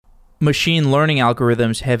Machine learning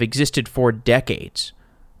algorithms have existed for decades.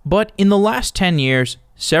 But in the last 10 years,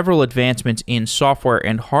 several advancements in software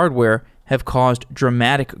and hardware have caused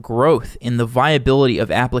dramatic growth in the viability of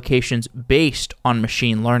applications based on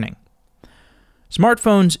machine learning.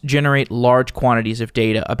 Smartphones generate large quantities of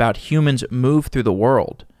data about humans move through the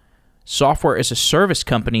world. Software as a service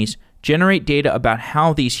companies generate data about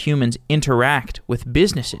how these humans interact with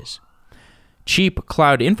businesses. Cheap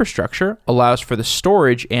cloud infrastructure allows for the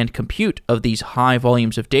storage and compute of these high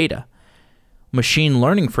volumes of data. Machine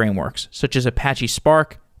learning frameworks such as Apache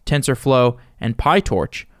Spark, TensorFlow, and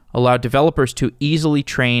PyTorch allow developers to easily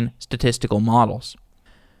train statistical models.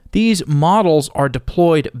 These models are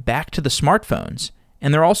deployed back to the smartphones,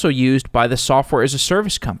 and they're also used by the software as a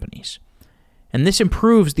service companies. And this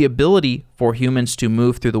improves the ability for humans to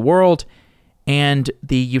move through the world and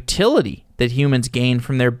the utility that humans gain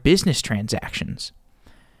from their business transactions.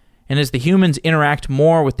 And as the humans interact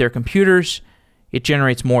more with their computers, it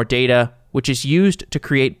generates more data, which is used to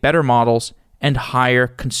create better models and higher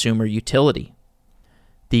consumer utility.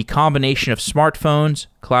 The combination of smartphones,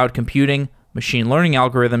 cloud computing, machine learning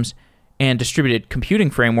algorithms, and distributed computing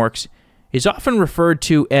frameworks is often referred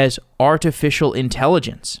to as artificial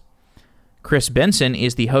intelligence. Chris Benson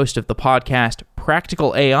is the host of the podcast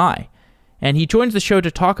Practical AI, and he joins the show to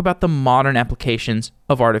talk about the modern applications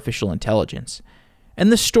of artificial intelligence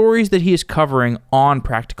and the stories that he is covering on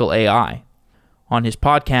Practical AI. On his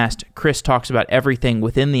podcast, Chris talks about everything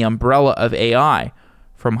within the umbrella of AI,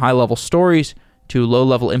 from high-level stories to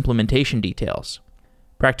low-level implementation details.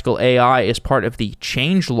 Practical AI is part of the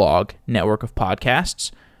Changelog network of podcasts,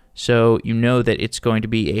 so you know that it's going to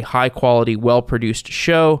be a high-quality, well-produced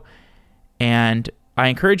show, and I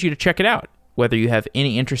encourage you to check it out. Whether you have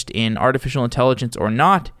any interest in artificial intelligence or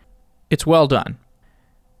not, it's well done.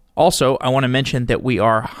 Also, I want to mention that we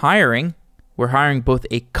are hiring. We're hiring both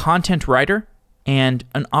a content writer and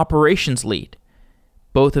an operations lead.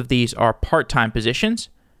 Both of these are part-time positions.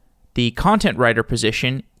 The content writer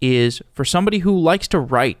position is for somebody who likes to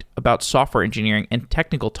write about software engineering and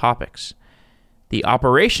technical topics. The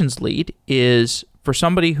operations lead is for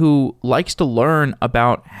somebody who likes to learn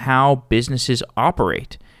about how businesses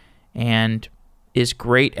operate and is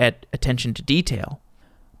great at attention to detail.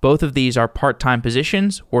 Both of these are part-time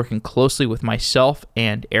positions, working closely with myself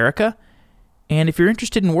and Erica. And if you're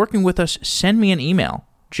interested in working with us, send me an email,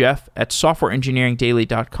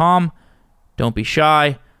 jeff@softwareengineeringdaily.com. Don't be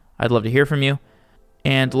shy. I'd love to hear from you.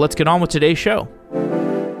 And let's get on with today's show.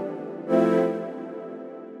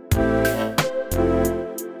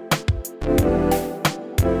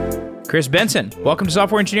 Chris Benson, welcome to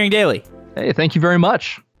Software Engineering Daily. Hey, thank you very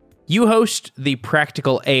much. You host the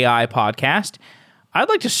Practical AI podcast. I'd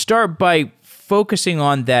like to start by focusing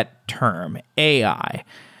on that term, AI.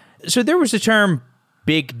 So there was the term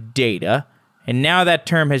big data, and now that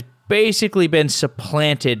term has basically been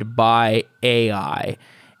supplanted by AI.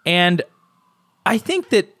 And I think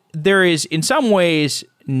that there is, in some ways,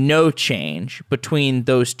 no change between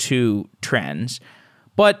those two trends.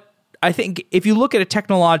 But I think if you look at a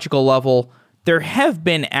technological level, there have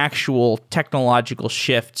been actual technological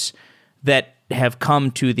shifts that have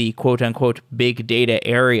come to the quote-unquote big data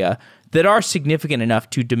area that are significant enough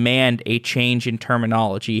to demand a change in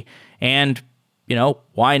terminology. And,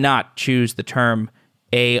 why not choose the term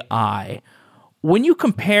AI? When you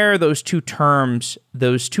compare those two terms,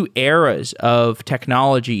 those two eras of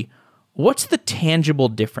technology, what's the tangible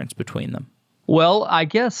difference between them? Well, I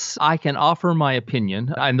guess I can offer my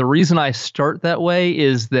opinion. And the reason I start that way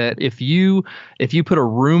is that if you put a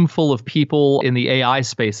room full of people in the AI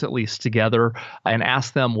space, at least together, and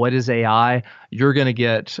ask them what is AI, you're going to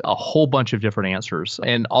get a whole bunch of different answers.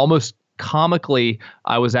 And almost comically,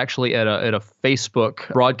 I was actually at a Facebook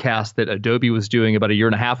broadcast that Adobe was doing about a year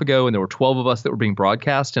and a half ago, and there were 12 of us that were being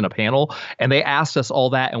broadcast in a panel, and they asked us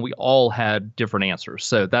all that, and we all had different answers.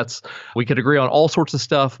 So we could agree on all sorts of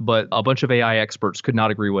stuff, but a bunch of AI experts could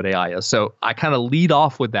not agree what AI is. So I kind of lead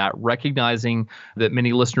off with that, recognizing that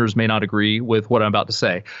many listeners may not agree with what I'm about to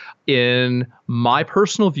say. In my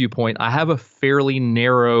personal viewpoint, I have a fairly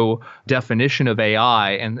narrow definition of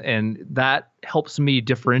AI, and that helps me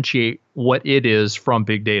differentiate what it is from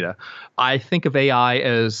big data. I think of AI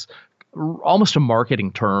as almost a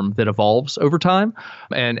marketing term that evolves over time.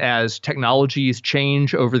 And as technologies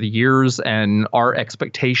change over the years and our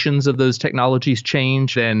expectations of those technologies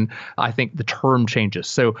change, then I think the term changes.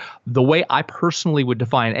 So the way I personally would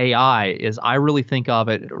define AI is I really think of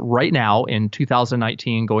it right now in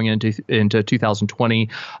 2019 going into 2020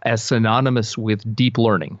 as synonymous with deep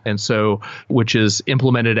learning. And so, which is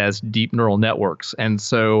implemented as deep neural networks. And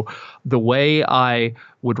so the way I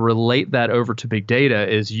would relate that over to big data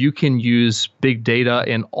is you can use big data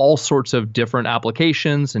in all sorts of different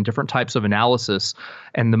applications and different types of analysis.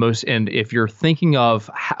 And if you're thinking of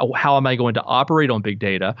how am I going to operate on big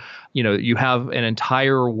data, you have an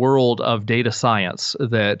entire world of data science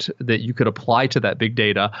that you could apply to that big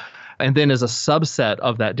data. And then as a subset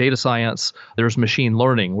of that data science, there's machine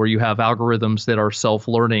learning, where you have algorithms that are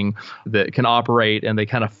self-learning that can operate and they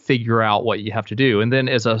kind of figure out what you have to do. And then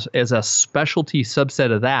as a specialty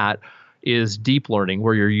subset of that is deep learning,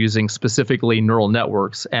 where you're using specifically neural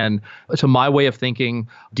networks. And to my way of thinking,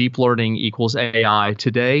 deep learning equals AI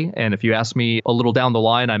today. And if you ask me a little down the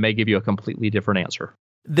line, I may give you a completely different answer.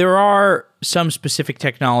 There are some specific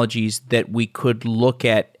technologies that we could look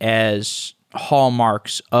at as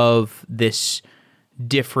hallmarks of this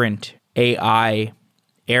different AI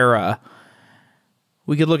era.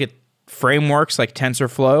 We could look at frameworks like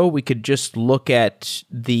TensorFlow. We could just look at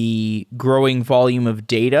the growing volume of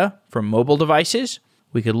data from mobile devices.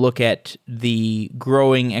 We could look at the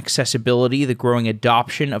growing accessibility, the growing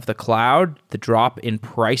adoption of the cloud, the drop in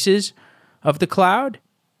prices of the cloud.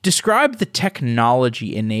 Describe the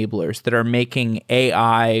technology enablers that are making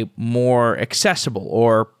AI more accessible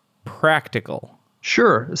or practical.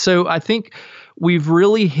 Sure. So I think we've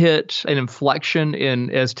really hit an inflection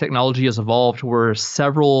as technology has evolved, where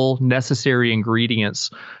several necessary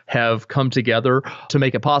ingredients have come together to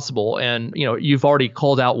make it possible. And you've already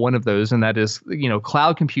called out one of those, and that is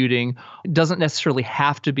cloud computing. It doesn't necessarily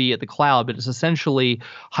have to be at the cloud, but it's essentially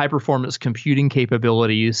high performance computing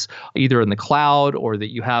capabilities either in the cloud or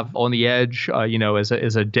that you have on the edge,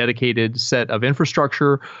 as a dedicated set of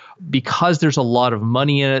infrastructure. Because there's a lot of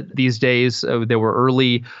money in it these days, there were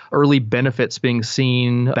early benefits being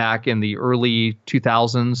seen back in the early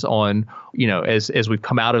 2000s on, as we've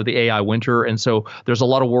come out of the AI winter. And so there's a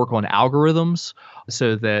lot of work on algorithms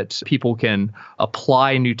so that people can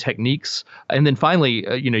apply new techniques. And then finally,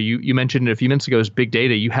 you mentioned it a few minutes ago, is big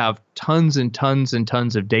data. You have tons and tons and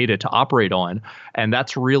tons of data to operate on. And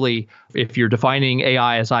that's really, if you're defining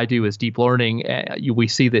AI as I do as deep learning, we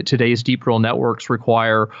see that today's deep neural networks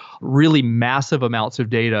require really massive amounts of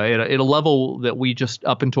data at a level that we just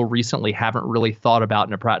up until recently haven't really thought about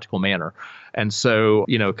in a practical manner. And so,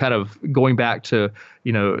 kind of going back to,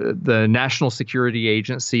 the National Security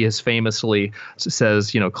Agency has famously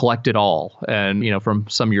says, collect it all, and, from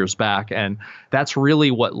some years back. And that's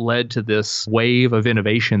really what led to this wave of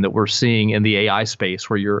innovation that we're seeing in the AI space,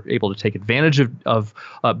 where you're able to take advantage of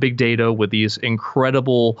big data with these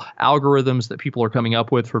incredible algorithms that people are coming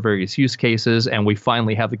up with for various use cases. And we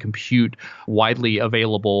finally have the compute widely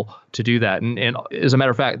available to do that. And as a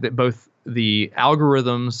matter of fact, that both the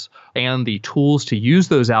algorithms and the tools to use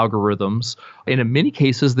those algorithms, and in many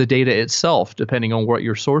cases, the data itself, depending on what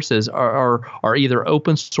your source is, are either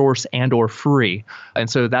open source and or free. And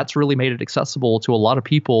so that's really made it accessible to a lot of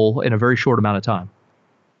people in a very short amount of time.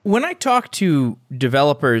 When I talk to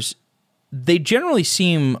developers, they generally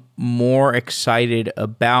seem more excited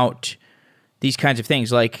about these kinds of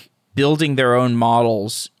things, like building their own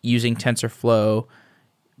models using TensorFlow,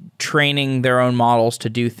 training their own models to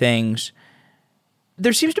do things.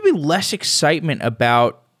 There seems to be less excitement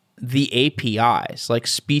about the APIs, like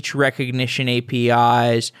speech recognition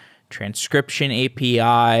APIs, transcription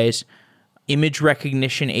APIs, image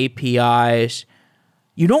recognition APIs.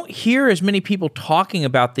 You don't hear as many people talking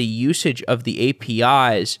about the usage of the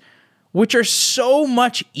APIs, which are so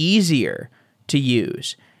much easier to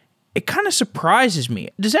use. It kind of surprises me.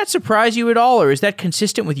 Does that surprise you at all, or is that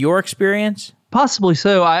consistent with your experience? Possibly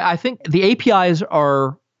so. I think the APIs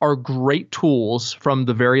are great tools from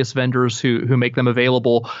the various vendors who make them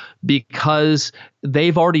available, because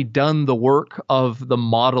they've already done the work of the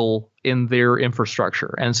model in their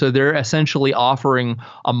infrastructure. And so they're essentially offering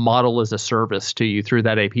a model as a service to you through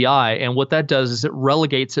that API. And what that does is it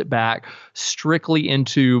relegates it back strictly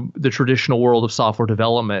into the traditional world of software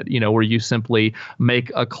development, where you simply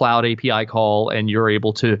make a cloud API call and you're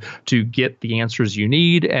able to get the answers you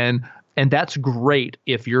need. And that's great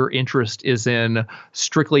if your interest is in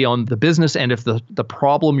strictly on the business, and if the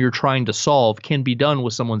problem you're trying to solve can be done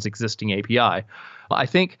with someone's existing API. I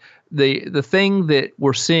think the thing that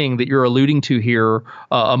we're seeing that you're alluding to here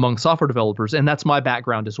among software developers, and that's my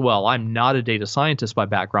background as well. I'm not a data scientist by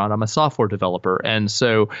background. I'm a software developer. And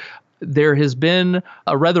so there has been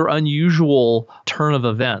a rather unusual turn of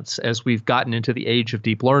events as we've gotten into the age of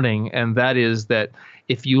deep learning, and that is that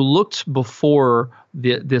if you looked before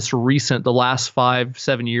the last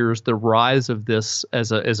 5-7 years, the rise of this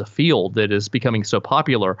as a field that is becoming so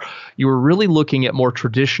popular, you were really looking at more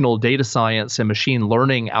traditional data science and machine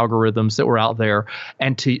learning algorithms that were out there.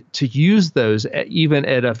 And to use those, even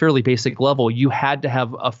at a fairly basic level, you had to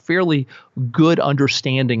have a fairly good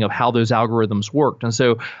understanding of how those algorithms worked. And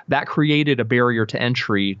so that created a barrier to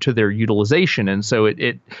entry to their utilization. And so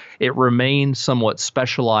it remained somewhat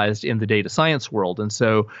specialized in the data science world. And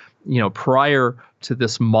so, prior to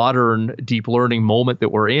this modern deep learning moment that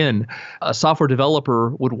we're in, a software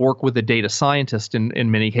developer would work with a data scientist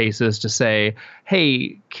in many cases to say,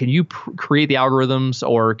 hey, can you create the algorithms,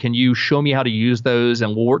 or can you show me how to use those,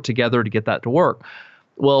 and we'll work together to get that to work.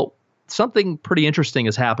 Well, something pretty interesting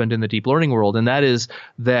has happened in the deep learning world, and that is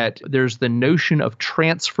that there's the notion of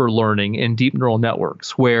transfer learning in deep neural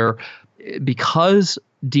networks, where because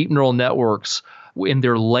deep neural networks in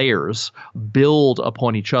their layers build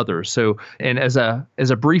upon each other. So, and as a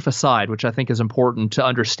brief aside, which I think is important to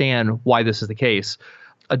understand why this is the case,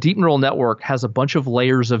 a deep neural network has a bunch of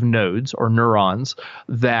layers of nodes or neurons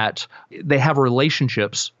that they have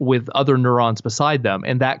relationships with other neurons beside them,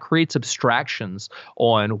 and that creates abstractions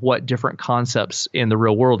on what different concepts in the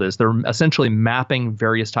real world is. They're essentially mapping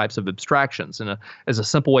various types of abstractions. And as a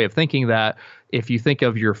simple way of thinking that, if you think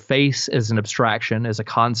of your face as an abstraction, as a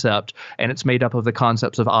concept, and it's made up of the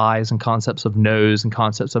concepts of eyes and concepts of nose and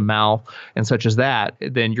concepts of mouth and such as that,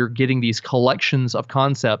 then you're getting these collections of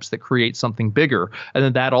concepts that create something bigger. And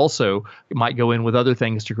then that also might go in with other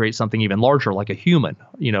things to create something even larger, like a human,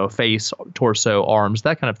 face, torso, arms,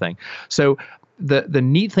 that kind of thing. So the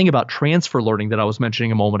neat thing about transfer learning that I was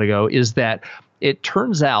mentioning a moment ago is that it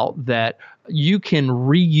turns out that you can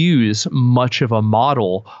reuse much of a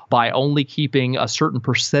model by only keeping a certain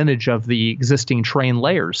percentage of the existing trained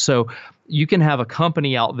layers. So you can have a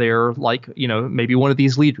company out there like, maybe one of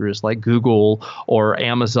these leaders like Google or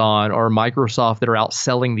Amazon or Microsoft that are out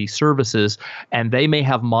selling these services, and they may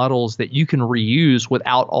have models that you can reuse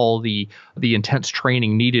without all the intense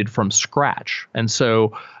training needed from scratch. And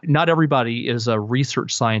so not everybody is a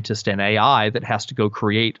research scientist in AI that has to go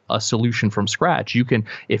create a solution from scratch.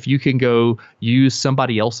 If you can go use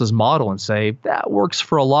somebody else's model and say, that works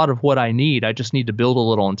for a lot of what I need, I just need to build a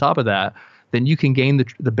little on top of that, then you can gain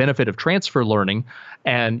the benefit of transfer learning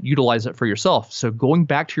and utilize it for yourself. So going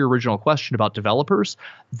back to your original question about developers,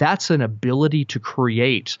 that's an ability to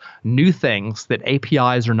create new things that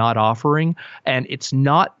APIs are not offering, and it's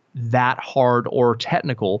not that hard or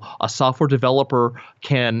technical. A software developer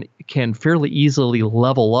can fairly easily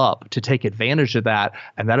level up to take advantage of that,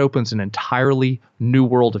 and that opens an entirely new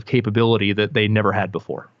world of capability that they never had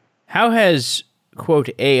before. How has quote,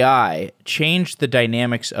 AI changed the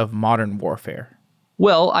dynamics of modern warfare?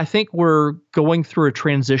 Well, I think we're going through a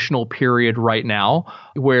transitional period right now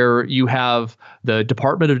where you have the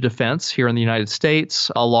Department of Defense here in the United States,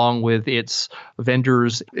 along with its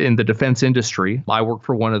vendors in the defense industry. I work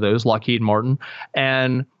for one of those, Lockheed Martin.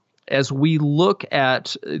 And as we look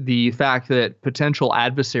at the fact that potential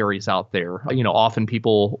adversaries out there, often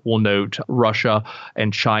people will note Russia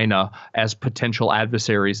and China as potential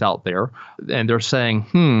adversaries out there. And they're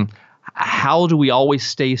saying, how do we always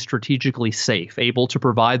stay strategically safe, able to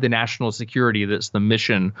provide the national security that's the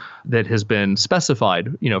mission that has been specified,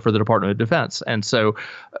 for the Department of Defense? And so,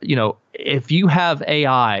 if you have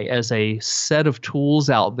AI as a set of tools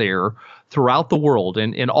out there throughout the world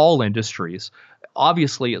in all industries,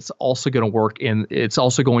 obviously it's also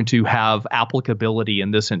going to have applicability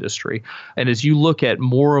in this industry. And as you look at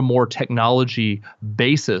more and more technology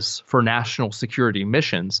basis for national security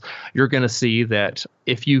missions, you're going to see that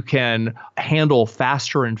if you can handle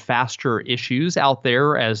faster and faster issues out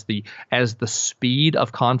there as the speed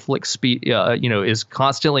of conflict is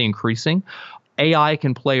constantly increasing, AI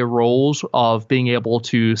can play roles of being able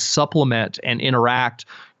to supplement and interact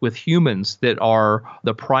with humans that are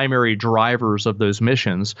the primary drivers of those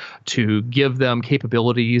missions to give them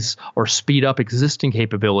capabilities or speed up existing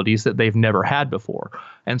capabilities that they've never had before.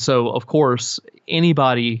 And so, of course,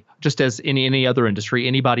 anybody, just as in any other industry,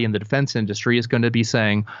 anybody in the defense industry is going to be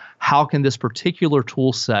saying, how can this particular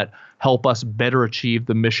tool set help us better achieve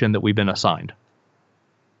the mission that we've been assigned?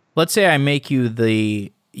 Let's say I make you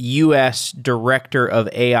the U.S. Director of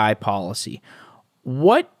AI Policy.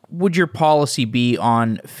 What would your policy be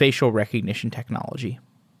on facial recognition technology?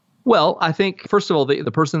 Well, I think, first of all, the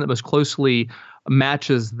person that most closely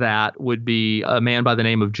matches that would be a man by the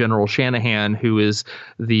name of General Shanahan, who is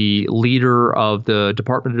the leader of the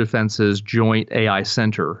Department of Defense's Joint AI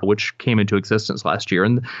Center, which came into existence last year.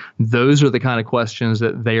 And those are the kind of questions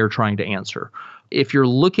that they are trying to answer. if you're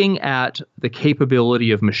looking at the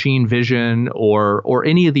capability of machine vision or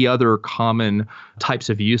any of the other common types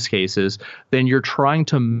of use cases, then you're trying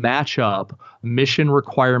to match up mission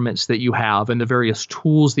requirements that you have and the various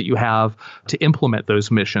tools that you have to implement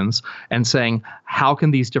those missions and saying, how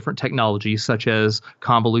can these different technologies, such as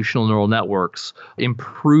convolutional neural networks,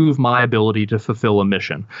 improve my ability to fulfill a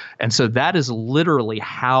mission? And so that is literally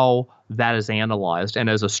how that is analyzed. And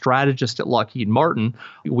as a strategist at Lockheed Martin,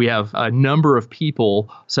 we have a number of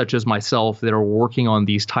people, such as myself, that are working on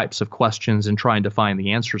these types of questions and trying to find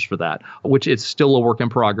the answers for that, which is still a work in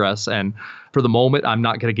progress. And for the moment, I'm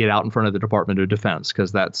not going to get out in front of the Department of Defense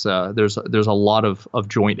because that's there's a lot of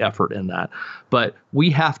joint effort in that. But we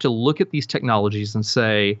have to look at these technologies and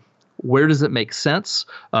say, where does it make sense,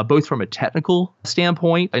 both from a technical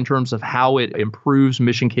standpoint in terms of how it improves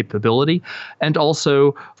mission capability, and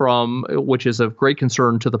also from, which is of great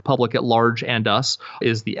concern to the public at large and us,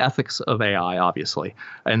 is the ethics of AI, obviously.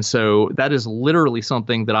 And so that is literally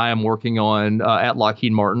something that I am working on at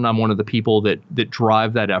Lockheed Martin. I'm one of the people that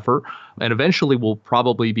drive that effort. And eventually we'll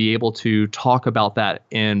probably be able to talk about that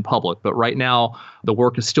in public. But right now, the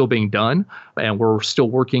work is still being done, and we're still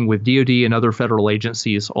working with DoD and other federal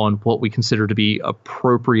agencies on what we consider to be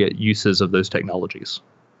appropriate uses of those technologies.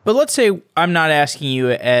 But let's say I'm not asking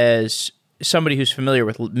you as somebody who's familiar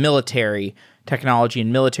with military technology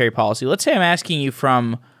and military policy. Let's say I'm asking you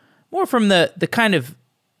more from the kind of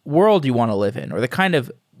world you want to live in, or the kind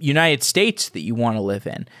of United States that you want to live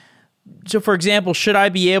in. So, for example, should I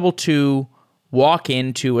be able to walk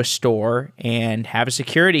into a store and have a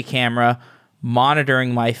security camera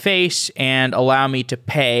monitoring my face and allow me to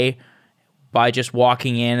pay by just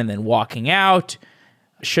walking in and then walking out?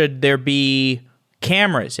 Should there be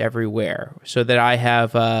cameras everywhere so that I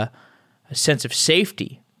have a sense of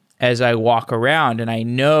safety as I walk around and I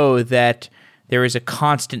know that there is a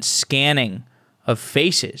constant scanning of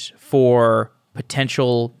faces for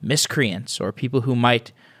potential miscreants or people who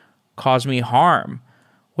might cause me harm?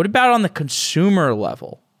 What about on the consumer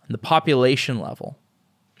level and the population level?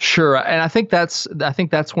 Sure. And I think that's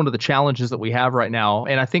one of the challenges that we have right now.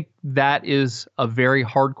 And I think that is a very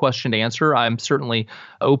hard question to answer. I'm certainly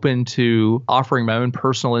open to offering my own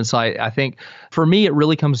personal insight. I think for me, it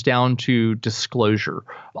really comes down to disclosure.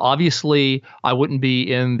 Obviously, I wouldn't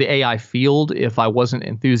be in the AI field if I wasn't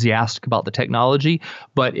enthusiastic about the technology,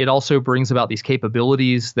 but it also brings about these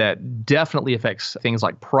capabilities that definitely affects things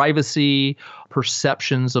like privacy,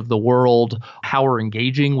 perceptions of the world, how we're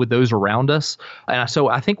engaging with those around us. And so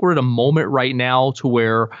I think we're at a moment right now to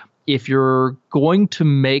where if you're going to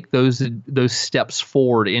make those steps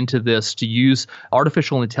forward into this, to use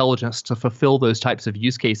artificial intelligence to fulfill those types of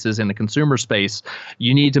use cases in the consumer space,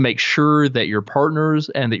 you need to make sure that your partners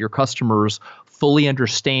and that your customers fully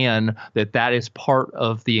understand that that is part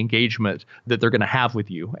of the engagement that they're going to have with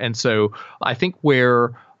you. And so I think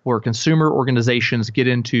where consumer organizations get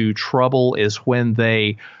into trouble is when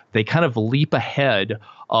they kind of leap ahead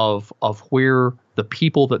of where the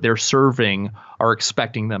people that they're serving are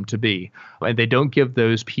expecting them to be. And they don't give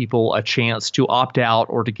those people a chance to opt out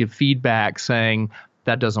or to give feedback saying,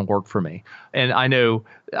 that doesn't work for me. And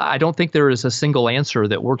I don't think there is a single answer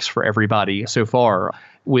that works for everybody so far.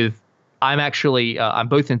 I'm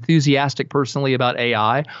both enthusiastic personally about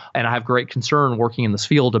AI, and I have great concern working in this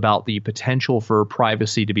field about the potential for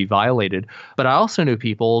privacy to be violated. But I also know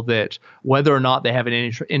people that whether or not they have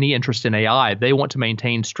any interest in AI, they want to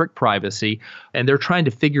maintain strict privacy, and they're trying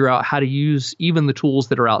to figure out how to use even the tools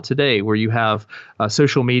that are out today, where you have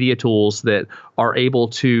social media tools that are able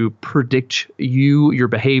to predict your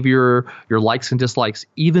behavior, your likes and dislikes,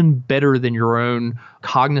 even better than your own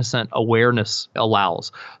cognizant awareness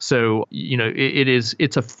allows. So,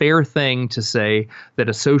 it's a fair thing to say that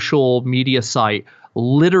a social media site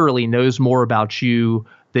literally knows more about you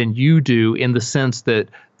than you do, in the sense that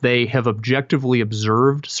they have objectively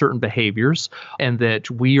observed certain behaviors, and that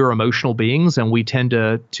we are emotional beings and we tend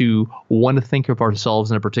to want to think of ourselves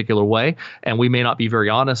in a particular way. And we may not be very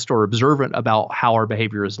honest or observant about how our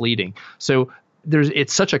behavior is leading. So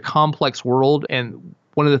it's such a complex world. And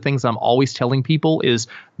one of the things I'm always telling people is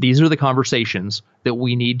these are the conversations that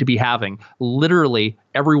we need to be having. Literally,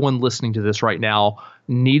 everyone listening to this right now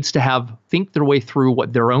needs to think their way through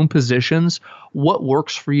what their own positions, what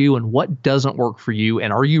works for you and what doesn't work for you.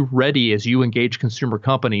 And are you ready, as you engage consumer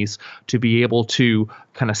companies, to be able to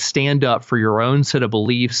kind of stand up for your own set of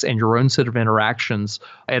beliefs and your own set of interactions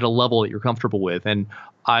at a level that you're comfortable with? And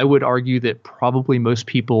I would argue that probably most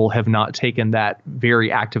people have not taken that very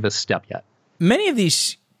activist step yet. Many of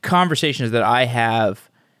these conversations that I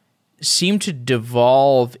have seem to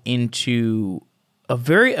devolve into a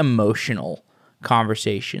very emotional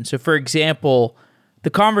conversation. So for example, the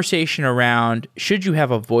conversation around should you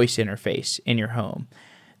have a voice interface in your home?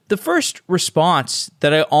 The first response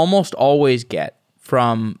that I almost always get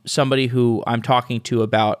from somebody who I'm talking to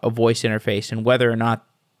about a voice interface and whether or not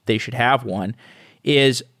they should have one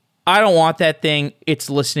is, I don't want that thing. It's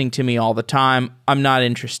listening to me all the time. I'm not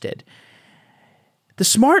interested. The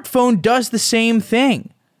smartphone does the same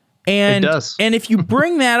thing. And, it does. And if you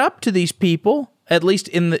bring that up to these people, at least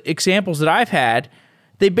in the examples that I've had,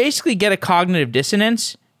 they basically get a cognitive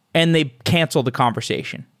dissonance and they cancel the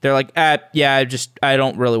conversation. They're like, yeah, I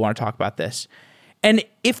don't really want to talk about this. And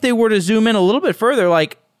if they were to zoom in a little bit further,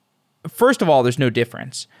 like, first of all, there's no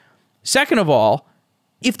difference. Second of all,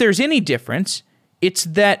 if there's any difference, it's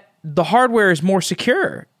that the hardware is more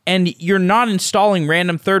secure and you're not installing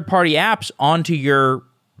random third-party apps onto your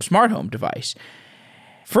smart home device.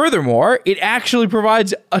 Furthermore, it actually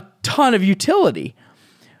provides a ton of utility.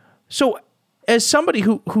 So as somebody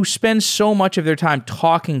who spends so much of their time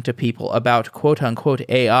talking to people about quote-unquote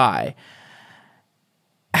AI,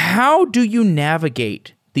 how do you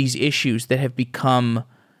navigate these issues that have become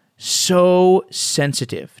so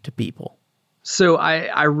sensitive to people? So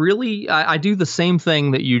I do the same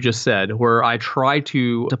thing that you just said, where I try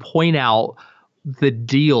to point out the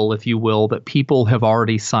deal, if you will, that people have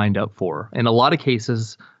already signed up for. In a lot of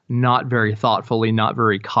cases, not very thoughtfully, not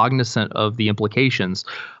very cognizant of the implications.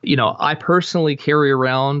 I personally carry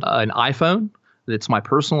around an iPhone. It's my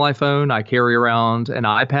personal iPhone. I carry around an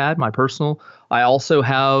iPad, my personal. I also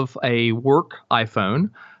have a work iPhone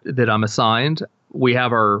that I'm assigned. We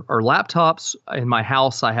have our laptops in my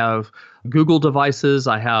house. I have Google devices.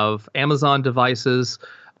 I have Amazon devices.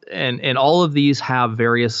 And all of these have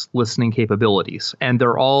various listening capabilities. And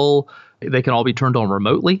they can all be turned on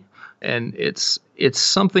remotely. And it's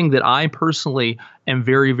something that I personally am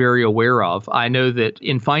very, very aware of. I know that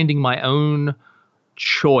in finding my own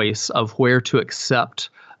choice of where to accept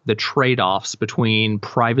the trade-offs between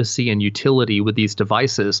privacy and utility with these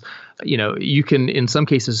devices, you can, in some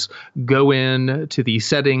cases, go in to these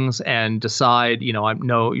settings and decide,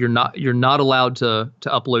 you're not allowed to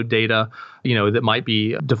upload data, that might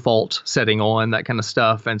be default setting on, that kind of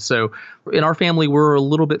stuff. And so in our family, we're a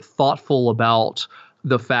little bit thoughtful about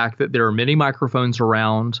the fact that there are many microphones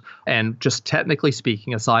around, and just technically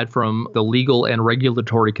speaking, aside from the legal and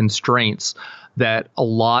regulatory constraints, that a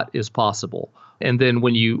lot is possible. And then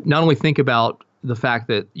when you not only think about the fact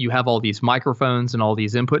that you have all these microphones and all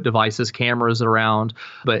these input devices, cameras around,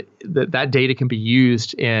 but that data can be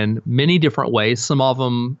used in many different ways. Some of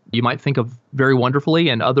them you might think of very wonderfully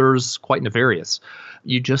and others quite nefarious.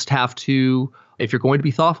 You just have to, if you're going to be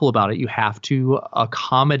thoughtful about it, you have to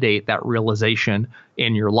accommodate that realization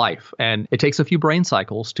in your life. And it takes a few brain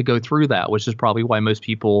cycles to go through that, which is probably why most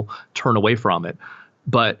people turn away from it.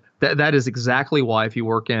 But that is exactly why, if you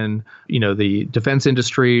work in, the defense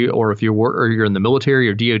industry, or if you're in the military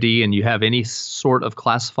or DoD and you have any sort of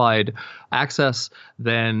classified access,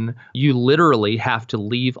 then you literally have to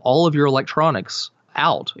leave all of your electronics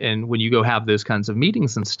out. And when you go have those kinds of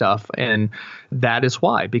meetings and stuff, and that is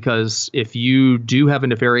why, because if you do have a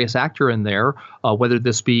nefarious actor in there, whether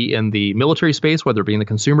this be in the military space, whether it be in the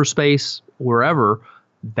consumer space, wherever,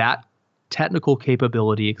 that technical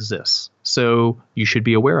capability exists. So you should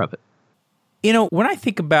be aware of it. When I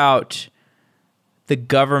think about the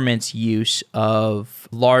government's use of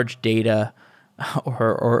large data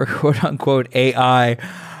or quote unquote AI,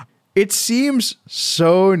 it seems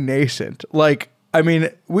so nascent.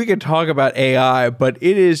 We could talk about AI, but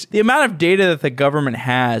it is the amount of data that the government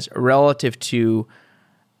has relative to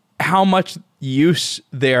how much use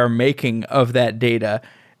they are making of that data,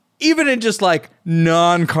 even in just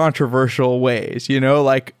non-controversial ways, can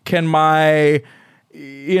I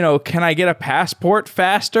get a passport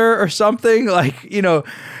faster or something?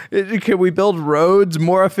 Can we build roads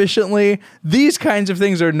more efficiently? These kinds of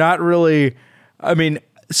things are not really,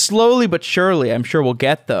 slowly but surely, I'm sure we'll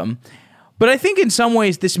get them. But I think in some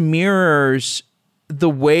ways this mirrors the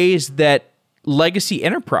ways that legacy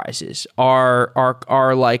enterprises are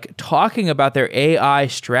talking about their AI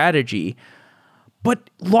strategy.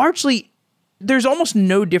 But largely, there's almost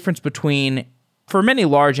no difference between, for many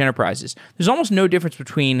large enterprises, there's almost no difference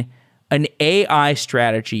between an AI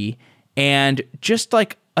strategy and just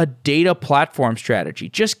a data platform strategy.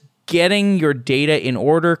 Just getting your data in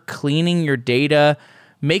order, cleaning your data,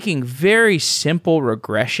 making very simple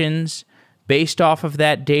regressions based off of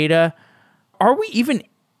that data. Are we even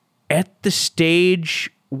at the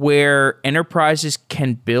stage where enterprises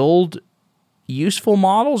can build useful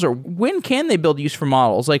models, or when can they build useful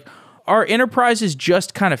models? Are enterprises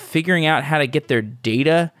just kind of figuring out how to get their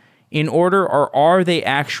data in order, or are they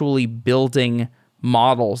actually building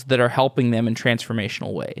models that are helping them in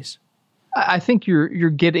transformational ways? I think you're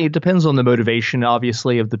getting, it depends on the motivation,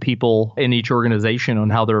 obviously, of the people in each organization on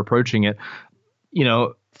how they're approaching it.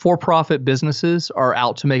 For-profit businesses are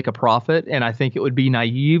out to make a profit, and I think it would be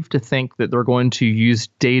naive to think that they're going to use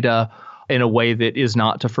data in a way that is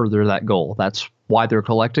not to further that goal. That's why they're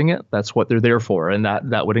collecting it. That's what they're there for. And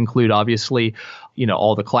that would include, obviously,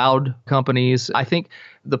 all the cloud companies. I think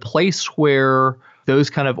the place where those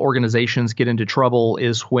kind of organizations get into trouble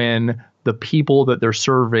is when the people that they're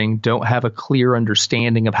serving don't have a clear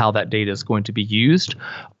understanding of how that data is going to be used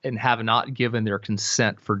and have not given their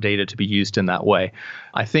consent for data to be used in that way.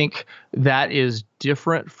 I think that is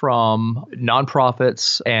different from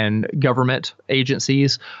nonprofits and government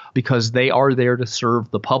agencies because they are there to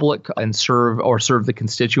serve the public and serve the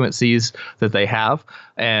constituencies that they have.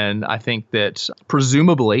 And I think that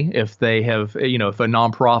presumably if they have, if a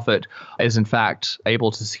nonprofit is in fact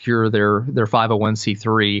able to secure their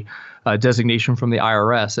 501c3 designation from the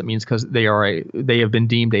IRS, it means because they have been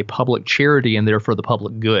deemed a public charity and therefore the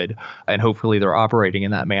public good, and hopefully they're operating in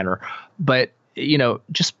that manner. But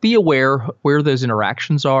just be aware where those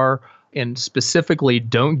interactions are, and specifically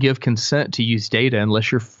don't give consent to use data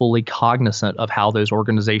unless you're fully cognizant of how those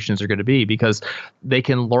organizations are going to be, because they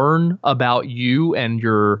can learn about you and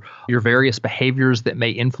your various behaviors that may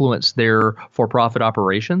influence their for-profit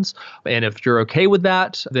operations. And if you're okay with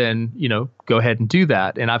that, then, go ahead and do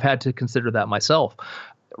that. And I've had to consider that myself,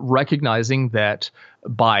 recognizing that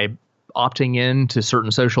by opting in to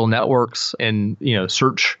certain social networks and,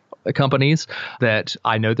 search companies, that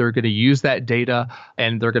I know they're going to use that data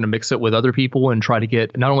and they're going to mix it with other people and try to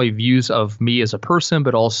get not only views of me as a person,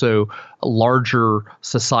 but also larger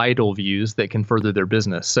societal views that can further their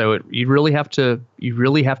business. So you really have to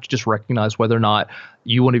just recognize whether or not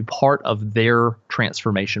you want to be part of their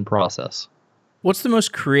transformation process. What's the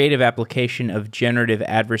most creative application of generative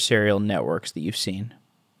adversarial networks that you've seen?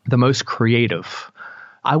 The most creative,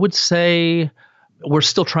 I would say. We're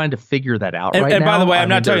still trying to figure that out right now. And by the way, I'm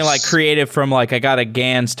not talking like creative from like I got a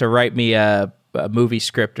GANs to write me a movie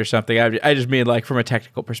script or something. I just mean like from a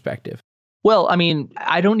technical perspective. Well,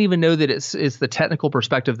 I don't even know that it's the technical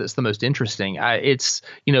perspective that's the most interesting. It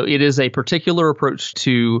is a particular approach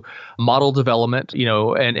to model development,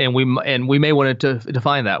 and we may want to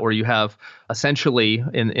define that, where you have essentially,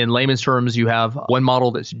 in layman's terms, you have one model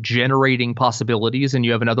that's generating possibilities, and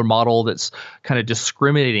you have another model that's kind of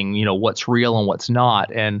discriminating, what's real and what's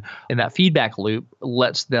not. And that feedback loop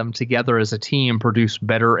lets them together as a team produce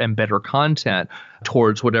better and better content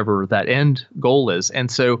towards whatever that end goal is. And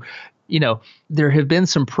so, there have been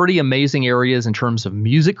some pretty amazing areas in terms of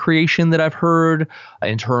music creation that I've heard,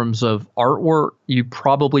 in terms of artwork. You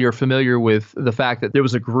probably are familiar with the fact that there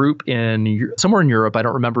was a group somewhere in Europe, I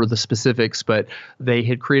don't remember the specifics, but they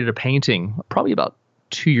had created a painting probably about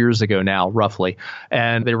 2 years ago now, roughly,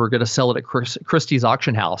 and they were going to sell it at Christie's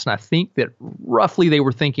auction house. And I think that roughly they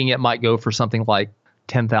were thinking it might go for something like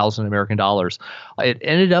 10,000 American dollars. It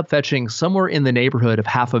ended up fetching somewhere in the neighborhood of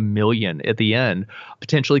 $500,000 at the end,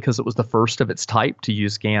 potentially because it was the first of its type to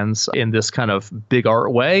use GANs in this kind of big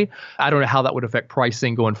art way. I don't know how that would affect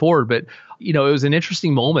pricing going forward, but it was an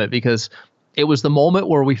interesting moment because it was the moment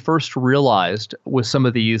where we first realized with some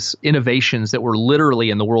of these innovations that were literally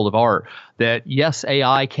in the world of art that yes,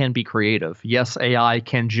 AI can be creative. Yes, AI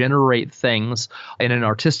can generate things in an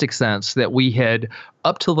artistic sense that we had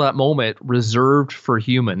up till that moment reserved for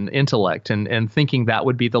human intellect and thinking that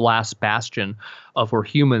would be the last bastion of where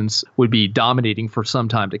humans would be dominating for some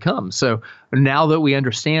time to come. So now that we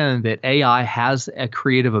understand that AI has a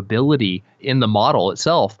creative ability in the model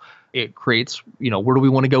itself, it creates, where do we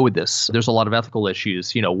want to go with this? There's a lot of ethical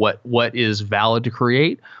issues. What is valid to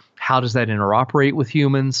create? How does that interoperate with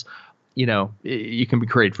humans? You can be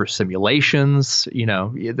created for simulations.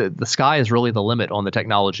 The sky is really the limit on the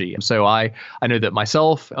technology. And so I know that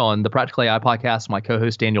myself on the Practical AI podcast, my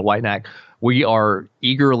co-host Daniel Whitenack, we are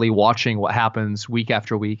eagerly watching what happens week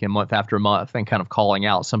after week and month after month and kind of calling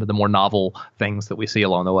out some of the more novel things that we see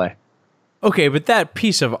along the way. Okay, but that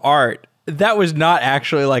piece of art, that was not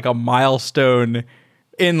actually like a milestone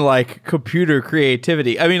in like computer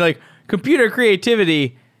creativity. Computer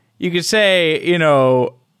creativity, you could say,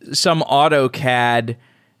 some AutoCAD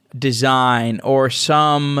design or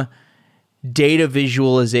some data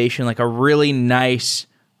visualization, like a really nice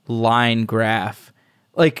line graph.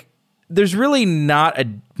 Like, there's really not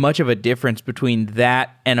much of a difference between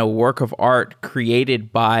that and a work of art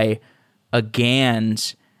created by a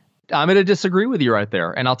GANs. I'm going to disagree with you right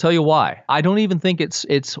there, and I'll tell you why. I don't even think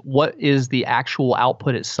it's what is the actual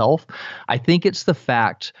output itself. I think it's the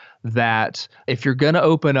fact that if you're going to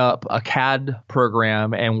open up a CAD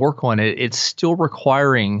program and work on it, it's still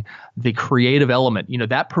requiring the creative element.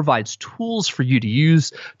 That provides tools for you to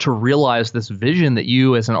use to realize this vision that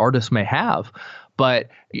you as an artist may have. But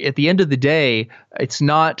at the end of the day, it's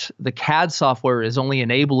not the CAD software is only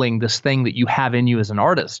enabling this thing that you have in you as an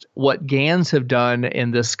artist. What GANs have done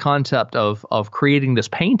in this concept of creating this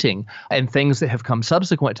painting and things that have come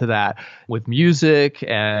subsequent to that with music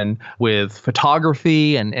and with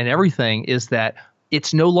photography and everything is that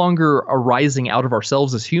it's no longer arising out of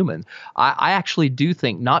ourselves as humans. I actually do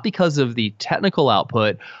think, not because of the technical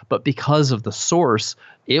output, but because of the source,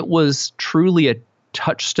 it was truly a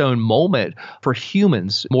touchstone moment for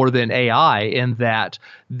humans more than AI, in that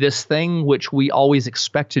this thing which we always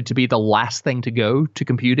expected to be the last thing to go to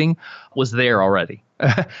computing was there already.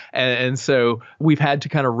 and so we've had to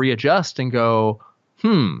kind of readjust and go,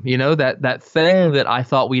 that thing that I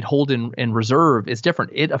thought we'd hold in reserve is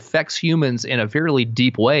different. It affects humans in a fairly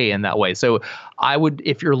deep way in that way. So I would,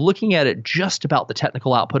 if you're looking at it just about the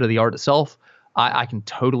technical output of the art itself, I can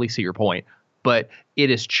totally see your point. But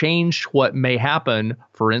it has changed what may happen,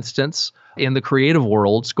 for instance, in the creative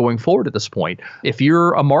worlds going forward at this point. If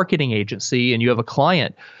you're a marketing agency and you have a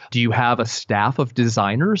client, do you have a staff of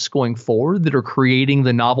designers going forward that are creating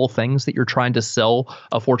the novel things that you're trying to sell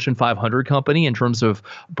a Fortune 500 company in terms of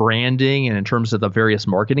branding and in terms of the various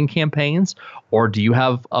marketing campaigns? Or do you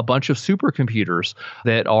have a bunch of supercomputers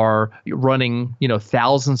that are running,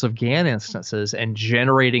 thousands of GAN instances and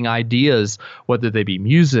generating ideas, whether they be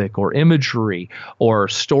music or imagery or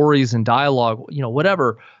stories and dialogue,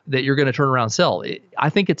 whatever, that you're going to turn around and sell? I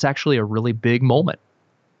think it's actually a really big moment.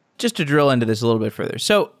 Just to drill into this a little bit further.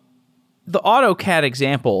 So the AutoCAD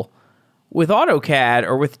example, with AutoCAD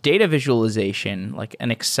or with data visualization, like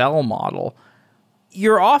an Excel model,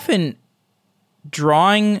 you're often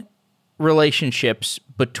drawing relationships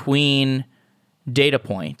between data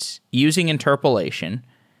points using interpolation.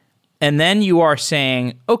 And then you are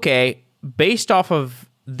saying, okay, based off of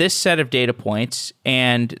this set of data points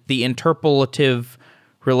and the interpolative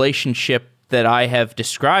relationship that I have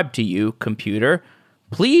described to you, computer,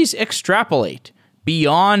 please extrapolate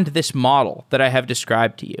beyond this model that I have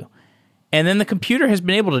described to you. And then the computer has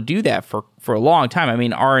been able to do that for a long time. I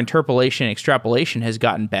mean, our interpolation and extrapolation has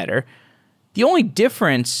gotten better. The only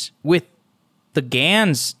difference with the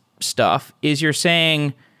GANs stuff is you're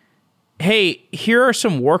saying, hey, here are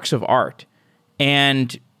some works of art,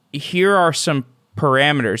 and here are some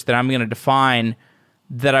parameters that I'm going to define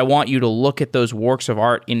that I want you to look at those works of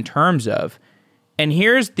art in terms of. And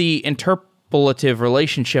here's the interpolative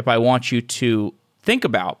relationship I want you to think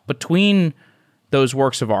about between those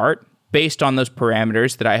works of art based on those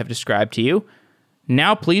parameters that I have described to you.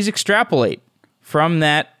 Now please extrapolate from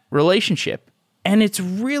that relationship. And it's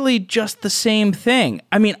really just the same thing.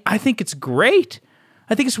 I mean, I think it's great.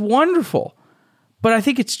 I think it's wonderful. But I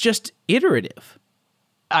think it's just iterative.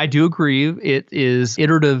 I do agree. It is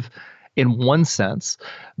iterative in one sense,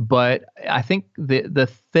 but I think the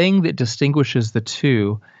thing that distinguishes the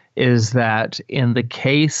two is that in the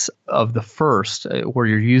case of the first, where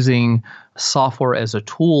you're using software as a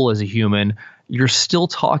tool as a human, you're still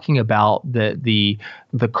talking about the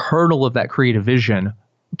kernel of that creative vision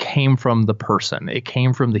came from the person. It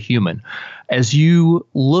came from the human. As you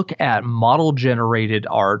look at model-generated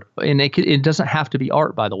art, and it doesn't have to be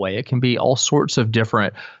art, by the way. It can be all sorts of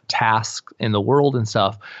different tasks in the world and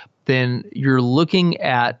stuff. Then you're looking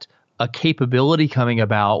at a capability coming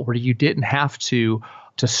about where you didn't have to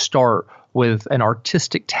start with an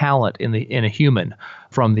artistic talent in a human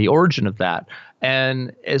from the origin of that.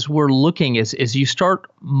 And as we're looking, as you start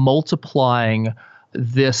multiplying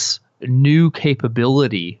this new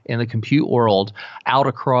capability in the compute world out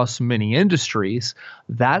across many industries,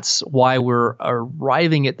 that's why we're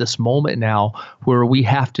arriving at this moment now where we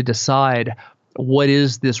have to decide what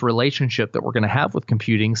is this relationship that we're going to have with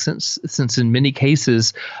computing, since in many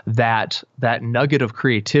cases that nugget of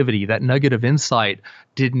creativity, that nugget of insight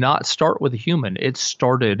did not start with a human. It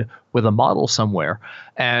started with a model somewhere.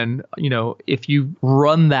 And, if you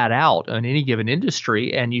run that out in any given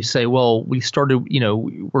industry and you say, well, we started,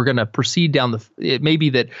 we're going to proceed down it may be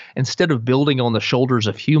that instead of building on the shoulders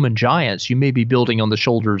of human giants, you may be building on the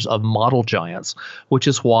shoulders of model giants, which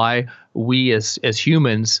is why we as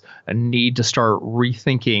humans need to start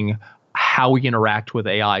rethinking how we interact with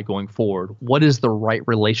AI going forward. What is the right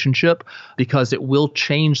relationship? Because it will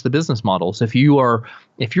change the business models. If you're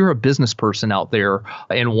a business person out there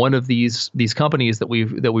in one of these companies that we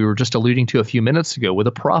were just alluding to a few minutes ago with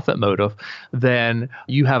a profit motive, then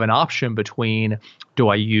you have an option between, do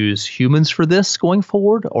I use humans for this going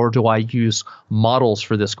forward, or do I use models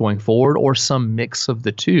for this going forward, or some mix of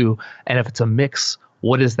the two? And if it's a mix,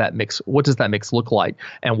 what is that mix? What does that mix look like?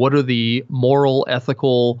 And what are the moral,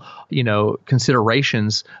 ethical,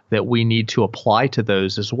 considerations that we need to apply to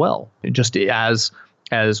those as well, just as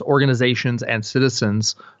organizations and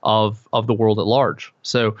citizens of the world at large.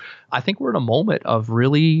 So I think we're in a moment of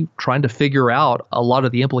really trying to figure out a lot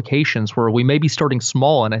of the implications where we may be starting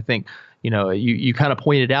small. And I think, you kind of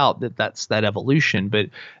pointed out that's that evolution, but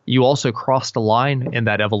you also crossed a line in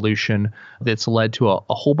that evolution that's led to a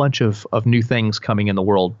whole bunch of new things coming in the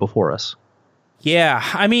world before us. Yeah.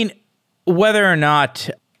 I mean, whether or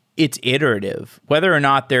not it's iterative, whether or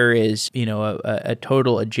not there is, a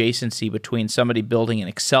total adjacency between somebody building an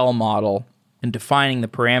Excel model and defining the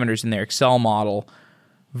parameters in their Excel model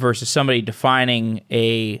versus somebody defining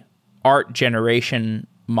a art generation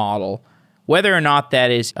model, whether or not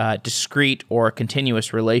that is a discrete or a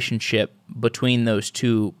continuous relationship between those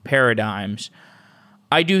two paradigms,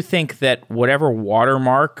 I do think that whatever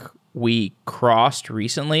watermark we crossed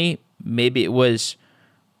recently, maybe it was,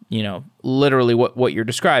 literally what you're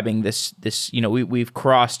describing, this we've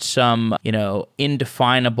crossed some,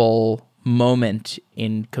 indefinable moment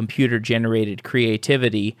in computer-generated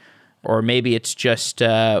creativity, or maybe it's just,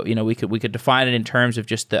 we could define it in terms of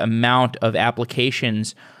just the amount of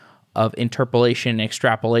applications of interpolation,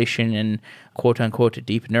 extrapolation, and quote unquote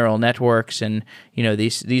deep neural networks, and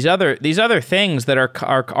these other things that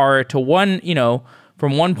are to one,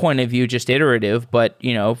 from one point of view just iterative, but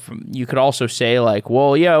you could also say like,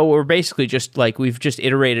 well, yeah, we're basically just like we've just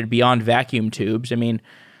iterated beyond vacuum tubes. I mean,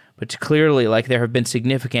 but clearly like there have been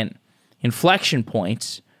significant inflection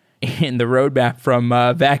points in the roadmap from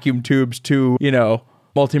vacuum tubes to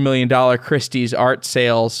multi-million-dollar Christie's art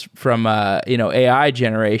sales from AI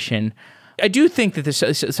generation. I do think that this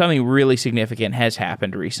something really significant has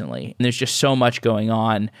happened recently, and there's just so much going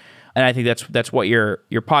on, and I think that's what your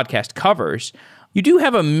podcast covers. You do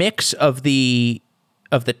have a mix of the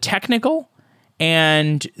technical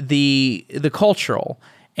and the cultural,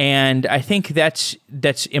 and I think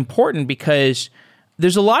that's important because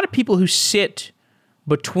there's a lot of people who sit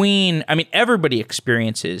between, I mean, everybody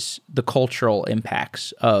experiences the cultural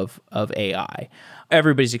impacts of AI.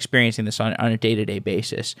 Everybody's experiencing this on a day-to-day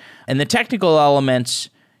basis. And the technical elements,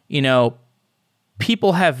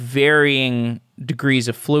 people have varying degrees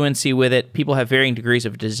of fluency with it. People have varying degrees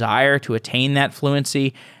of desire to attain that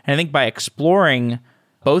fluency. And I think by exploring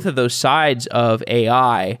both of those sides of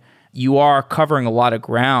AI, you are covering a lot of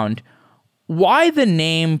ground. Why the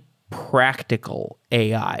name practical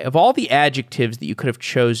AI? Of all the adjectives that you could have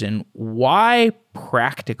chosen, why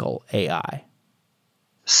practical AI?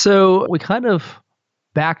 So we kind of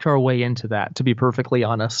backed our way into that, to be perfectly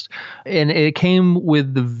honest. And it came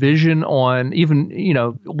with the vision on even,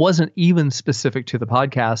 it wasn't even specific to the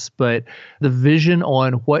podcast, but the vision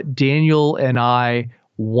on what Daniel and I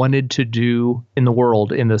wanted to do in the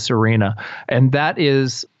world in this arena. And that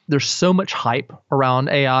is, there's so much hype around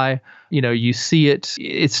AI. You see it.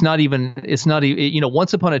 It's not even,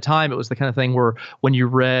 once upon a time, it was the kind of thing where when you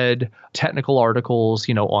read technical articles,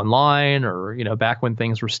 online or, back when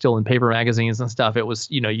things were still in paper magazines and stuff, it was,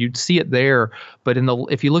 you'd see it there. But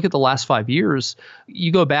if you look at the last 5 years,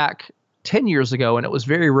 you go back 10 years ago, and it was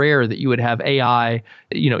very rare that you would have AI,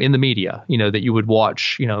 in the media, that you would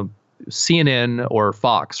watch, CNN or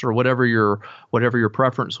Fox or whatever your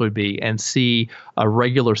preference would be, and see a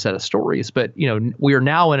regular set of stories. But we are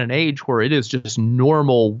now in an age where it is just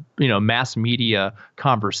normal, mass media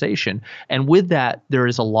conversation, and with that there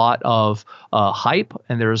is a lot of hype,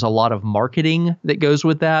 and there's a lot of marketing that goes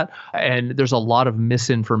with that, and there's a lot of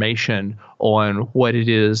misinformation on what it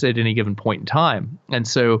is at any given point in time. And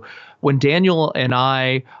so when Daniel and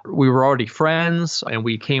we were already friends, and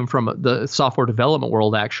we came from the software development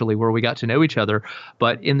world, actually, where we got to know each other.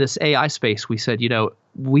 But in this AI space, we said,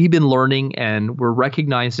 we've been learning, and we're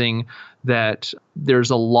recognizing that there's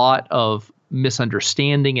a lot of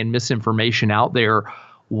misunderstanding and misinformation out there.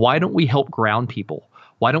 Why don't we help ground people?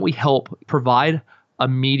 Why don't we help provide a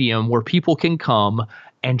medium where people can come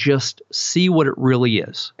and just see what it really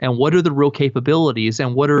is and what are the real capabilities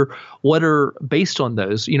and what are based on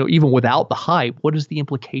those, even without the hype, what is the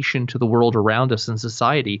implication to the world around us in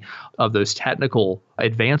society of those technical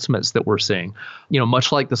advancements that we're seeing.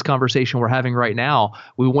 Much like this conversation we're having right now,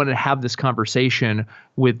 we want to have this conversation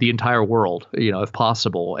with the entire world, if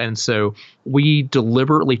possible. And so we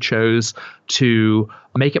deliberately chose to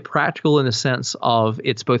make it practical in the sense of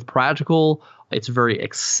it's both practical, it's very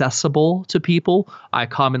accessible to people. I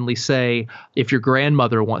commonly say, if your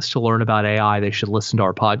grandmother wants to learn about AI, they should listen to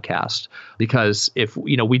our podcast, because if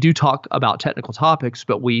we do talk about technical topics,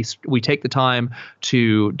 but we take the time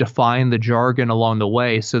to define the jargon along the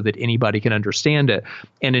way so that anybody can understand it.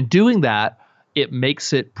 And in doing that, it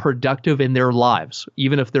makes it productive in their lives,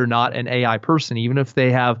 even if they're not an AI person, even if they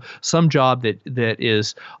have some job that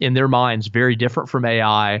is in their minds very different from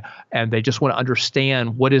AI, and they just want to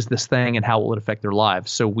understand what is this thing and how will it affect their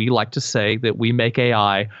lives. So we like to say that we make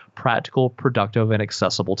AI practical, productive, and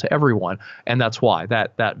accessible to everyone. And that's why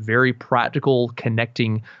that very practical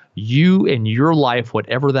connecting you and your life,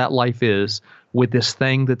 whatever that life is, with this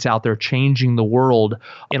thing that's out there changing the world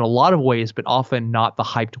in a lot of ways, but often not the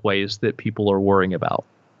hyped ways that people are worrying about.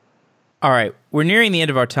 All right. We're nearing the end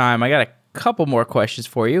of our time. I got a couple more questions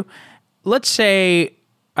for you. Let's say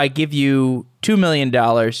I give you $2 million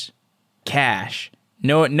cash,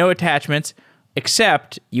 no attachments,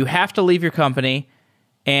 except you have to leave your company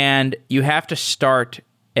and you have to start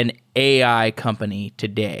an AI company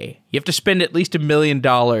today. You have to spend at least $1 million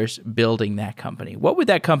building that company. What would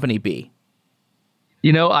that company be?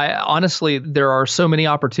 I honestly, there are so many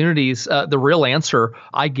opportunities. The real answer,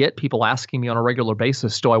 I get people asking me on a regular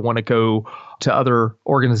basis, do I want to go to other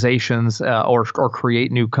organizations or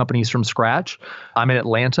create new companies from scratch? I'm in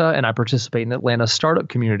Atlanta and I participate in Atlanta's startup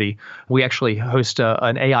community. We actually host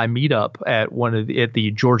an AI meetup at the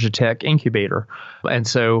Georgia Tech incubator. And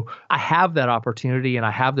so I have that opportunity and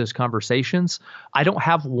I have those conversations. I don't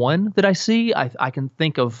have one that I see. I can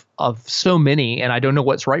think of so many, and I don't know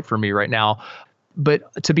what's right for me right now.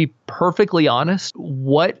 But to be perfectly honest,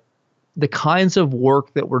 what the kinds of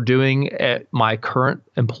work that we're doing at my current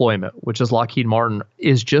employment, which is Lockheed Martin,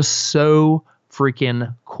 is just so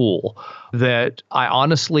freaking cool that I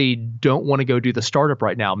honestly don't want to go do the startup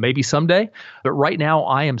right now. Maybe someday, but right now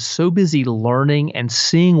I am so busy learning and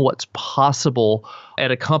seeing what's possible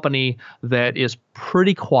at a company that is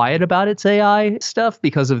pretty quiet about its AI stuff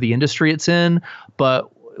because of the industry it's in,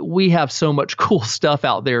 but we have so much cool stuff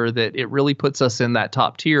out there that it really puts us in that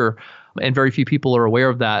top tier. And very few people are aware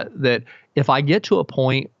of that if I get to a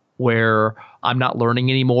point where I'm not learning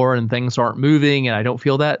anymore and things aren't moving and I don't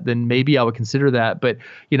feel that, then maybe I would consider that. But,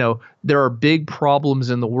 there are big problems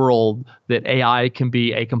in the world that AI can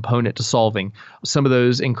be a component to solving. Some of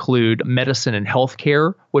those include medicine and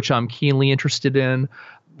healthcare, which I'm keenly interested in.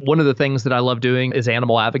 One of the things that I love doing is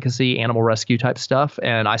animal advocacy, animal rescue type stuff.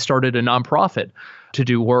 And I started a nonprofit to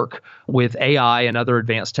do work with AI and other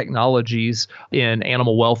advanced technologies in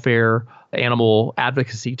animal welfare, animal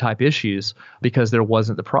advocacy type issues, because there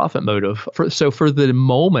wasn't the profit motive. So for the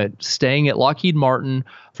moment, staying at Lockheed Martin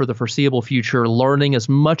for the foreseeable future, learning as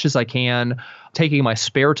much as I can, taking my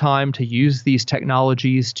spare time to use these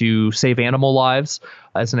technologies to save animal lives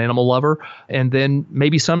as an animal lover. And then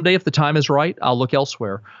maybe someday, if the time is right, I'll look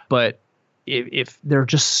elsewhere. But if there are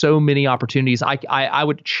just so many opportunities, I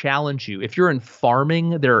would challenge you. If you're in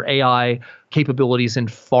farming, there are AI capabilities in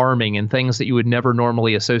farming and things that you would never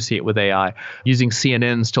normally associate with AI, using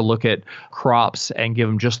CNNs to look at crops and give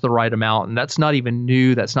them just the right amount. And that's not even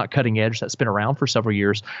new. That's not cutting edge. That's been around for several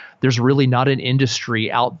years. There's really not an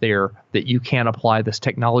industry out there that you can apply this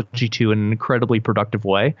technology to in an incredibly productive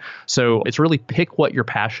way. So it's really pick what your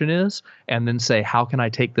passion is and then say, how can I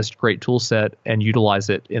take this great tool set and utilize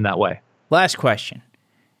it in that way? Last question.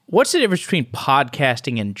 What's the difference between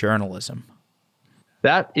podcasting and journalism?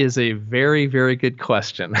 That is a very, very good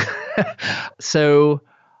question. So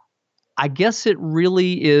I guess it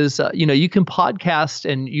really is, you can podcast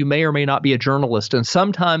and you may or may not be a journalist. And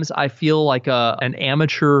sometimes I feel like an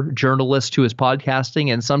amateur journalist who is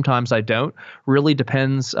podcasting, and sometimes I don't. Really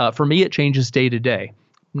depends. For me, it changes day to day.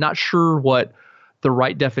 I'm not sure what the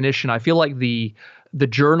right definition. I feel like the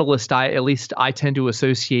journalist, I tend to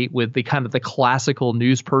associate with the kind of the classical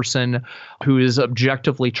news person who is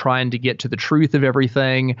objectively trying to get to the truth of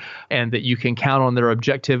everything and that you can count on their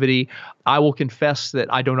objectivity. I will confess that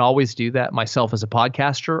I don't always do that myself as a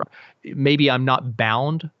podcaster. Maybe I'm not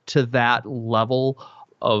bound to that level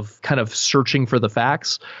of kind of searching for the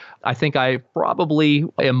facts. I think I probably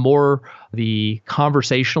am more the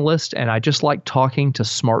conversationalist, and I just like talking to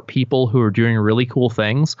smart people who are doing really cool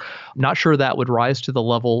things. I'm not sure that would rise to the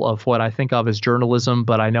level of what I think of as journalism,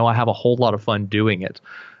 but I know I have a whole lot of fun doing it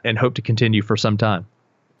and hope to continue for some time.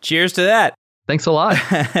 Cheers to that. Thanks a lot.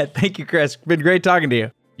 Thank you, Chris. Been great talking to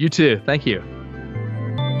you. You too. Thank you.